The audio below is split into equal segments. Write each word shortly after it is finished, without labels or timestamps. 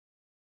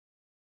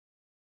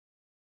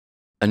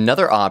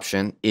Another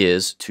option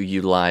is to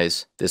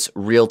utilize this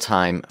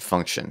real-time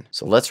function.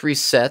 So let's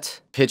reset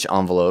pitch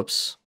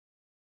envelopes.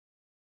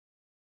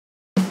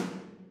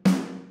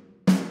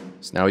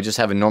 So now we just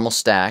have a normal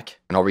stack,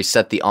 and I'll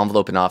reset the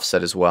envelope and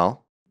offset as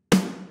well.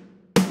 So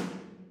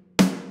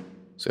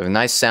we have a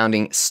nice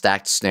sounding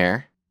stacked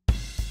snare.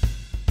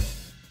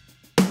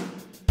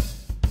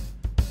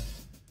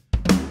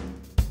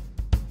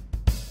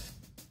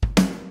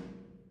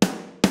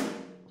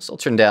 So I'll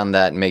turn down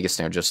that mega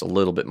snare just a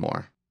little bit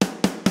more.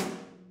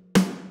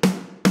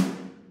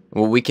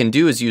 What we can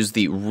do is use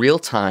the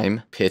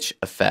real-time pitch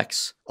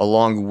effects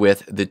along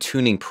with the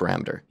tuning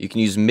parameter. You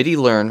can use MIDI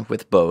learn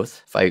with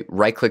both. If I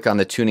right-click on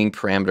the tuning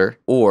parameter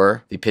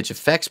or the pitch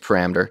effects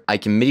parameter, I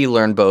can MIDI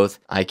learn both.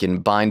 I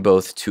can bind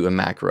both to a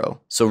macro.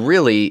 So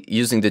really,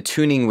 using the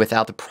tuning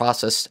without the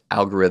processed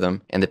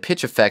algorithm and the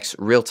pitch effects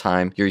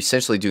real-time, you're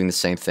essentially doing the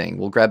same thing.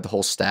 We'll grab the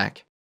whole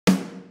stack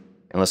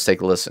and let's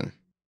take a listen.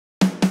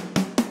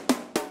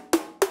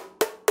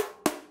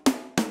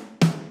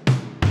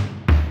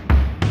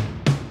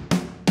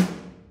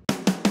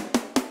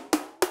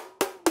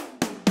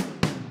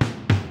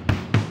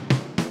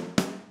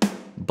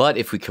 But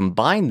if we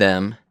combine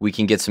them, we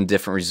can get some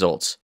different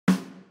results. I'm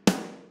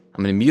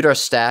going to mute our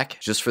stack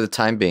just for the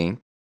time being.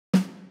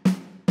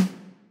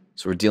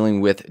 So we're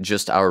dealing with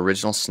just our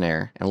original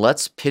snare. And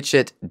let's pitch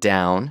it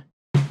down.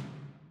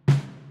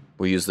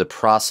 We'll use the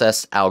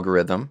process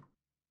algorithm.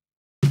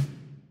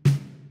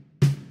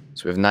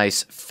 So we have a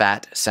nice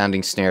fat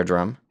sounding snare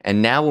drum.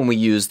 And now when we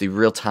use the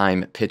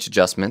real-time pitch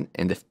adjustment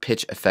and the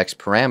pitch effects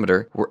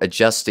parameter, we're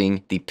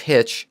adjusting the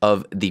pitch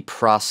of the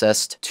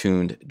processed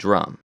tuned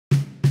drum.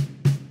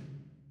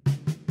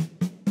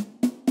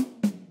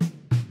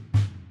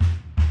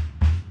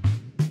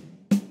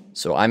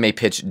 So I may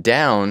pitch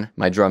down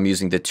my drum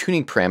using the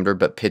tuning parameter,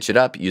 but pitch it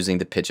up using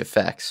the pitch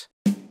effects.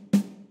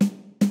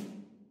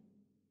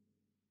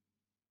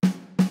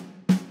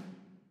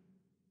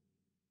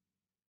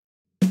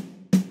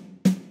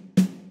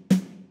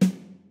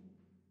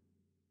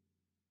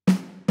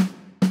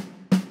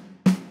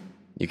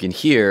 You can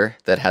hear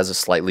that has a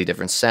slightly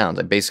different sound.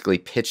 I basically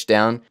pitched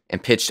down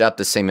and pitched up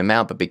the same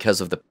amount, but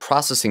because of the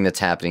processing that's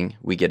happening,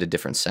 we get a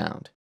different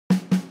sound.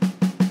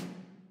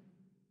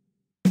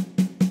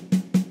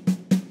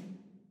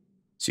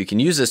 So you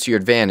can use this to your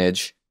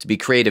advantage to be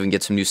creative and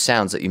get some new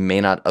sounds that you may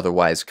not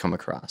otherwise come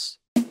across.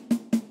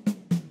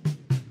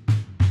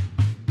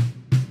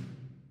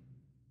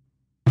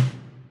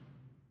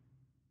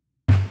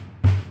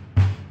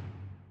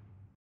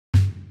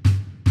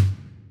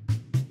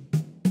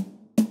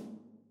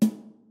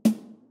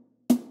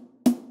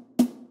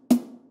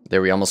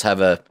 There we almost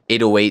have a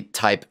 808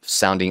 type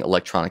sounding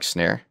electronic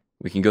snare.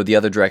 We can go the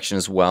other direction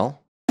as well.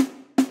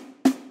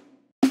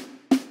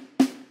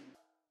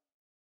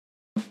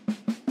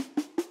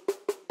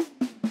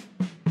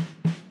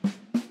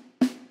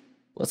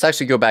 Let's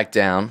actually go back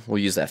down. We'll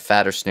use that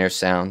fatter snare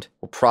sound.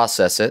 We'll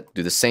process it,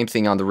 do the same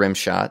thing on the rim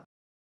shot.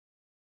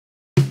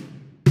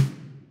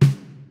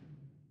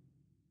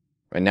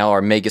 Right now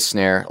our mega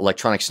snare,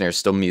 electronic snare is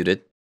still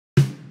muted.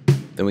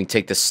 Then we can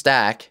take the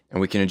stack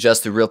and we can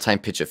adjust the real-time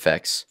pitch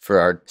effects for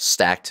our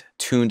stacked,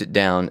 tuned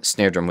down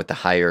snare drum with the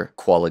higher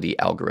quality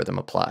algorithm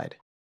applied.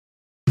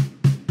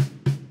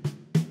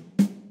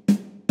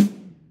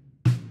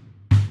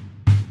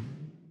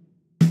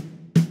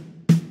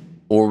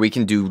 Or we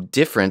can do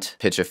different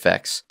pitch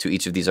effects to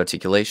each of these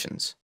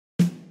articulations.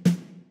 And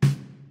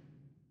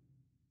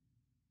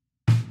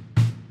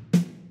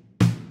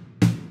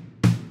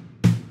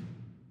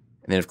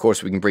then of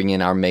course we can bring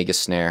in our mega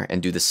snare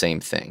and do the same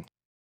thing.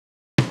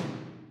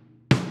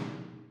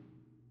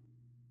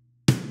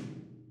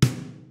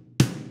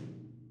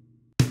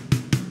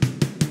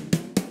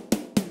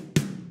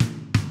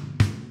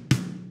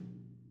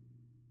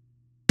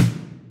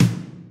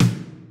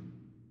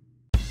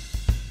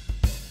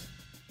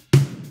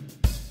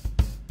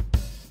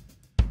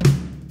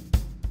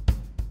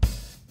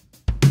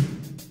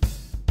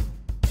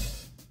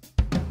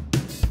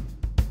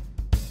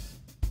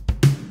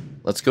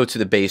 Let's go to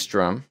the bass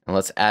drum and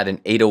let's add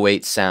an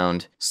 808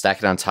 sound, stack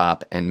it on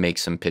top, and make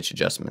some pitch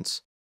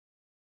adjustments.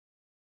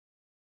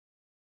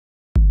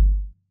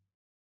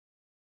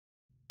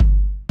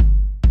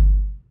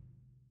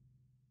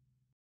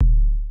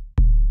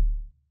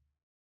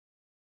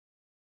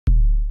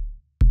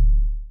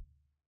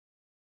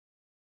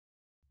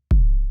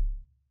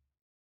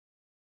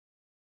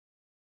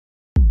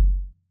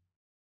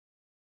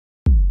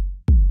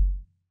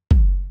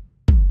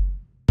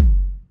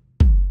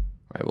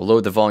 All right, we'll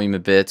lower the volume a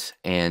bit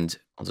and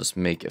I'll just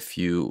make a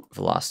few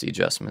velocity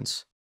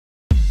adjustments.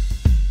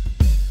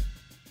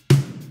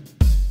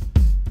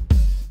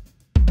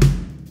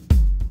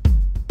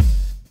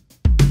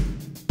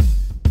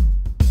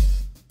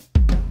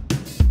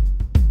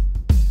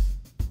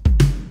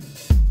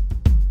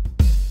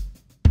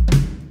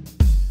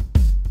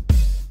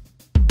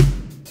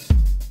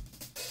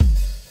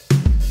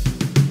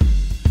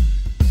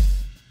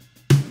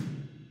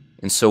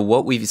 And So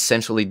what we've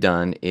essentially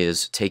done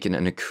is taken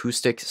an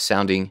acoustic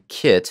sounding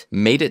kit,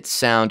 made it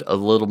sound a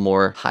little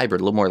more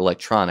hybrid, a little more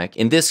electronic.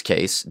 In this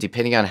case,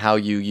 depending on how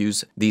you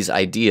use these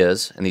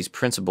ideas and these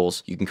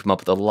principles, you can come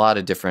up with a lot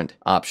of different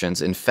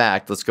options. In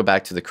fact, let's go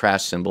back to the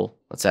crash cymbal.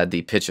 Let's add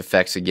the pitch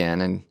effects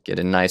again and get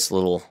a nice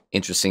little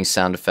interesting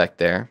sound effect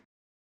there.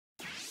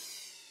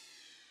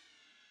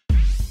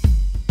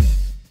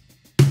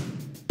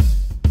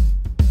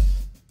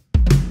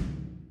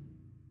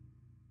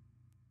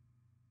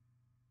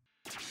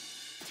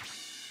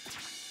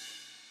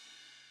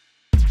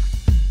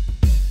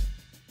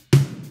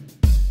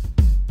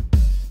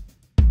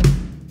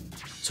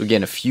 So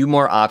again, a few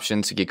more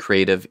options to get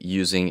creative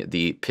using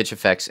the pitch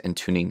effects and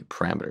tuning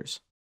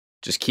parameters.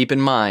 Just keep in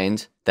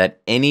mind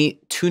that any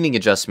tuning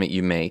adjustment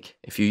you make,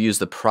 if you use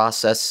the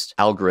processed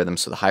algorithm,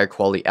 so the higher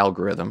quality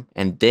algorithm,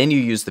 and then you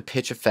use the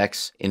pitch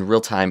effects in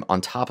real time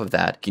on top of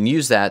that, you can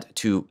use that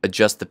to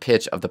adjust the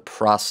pitch of the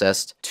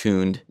processed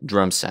tuned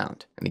drum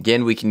sound. And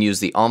again, we can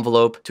use the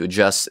envelope to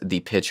adjust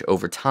the pitch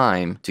over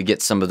time to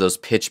get some of those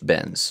pitch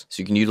bends.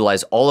 So you can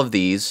utilize all of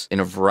these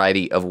in a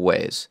variety of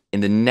ways.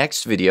 In the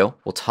next video,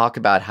 we'll talk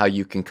about how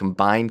you can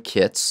combine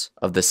kits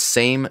of the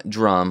same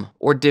drum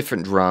or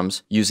different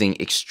drums using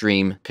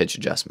extreme pitch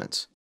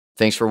adjustments.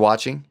 Thanks for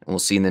watching, and we'll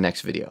see you in the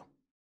next video.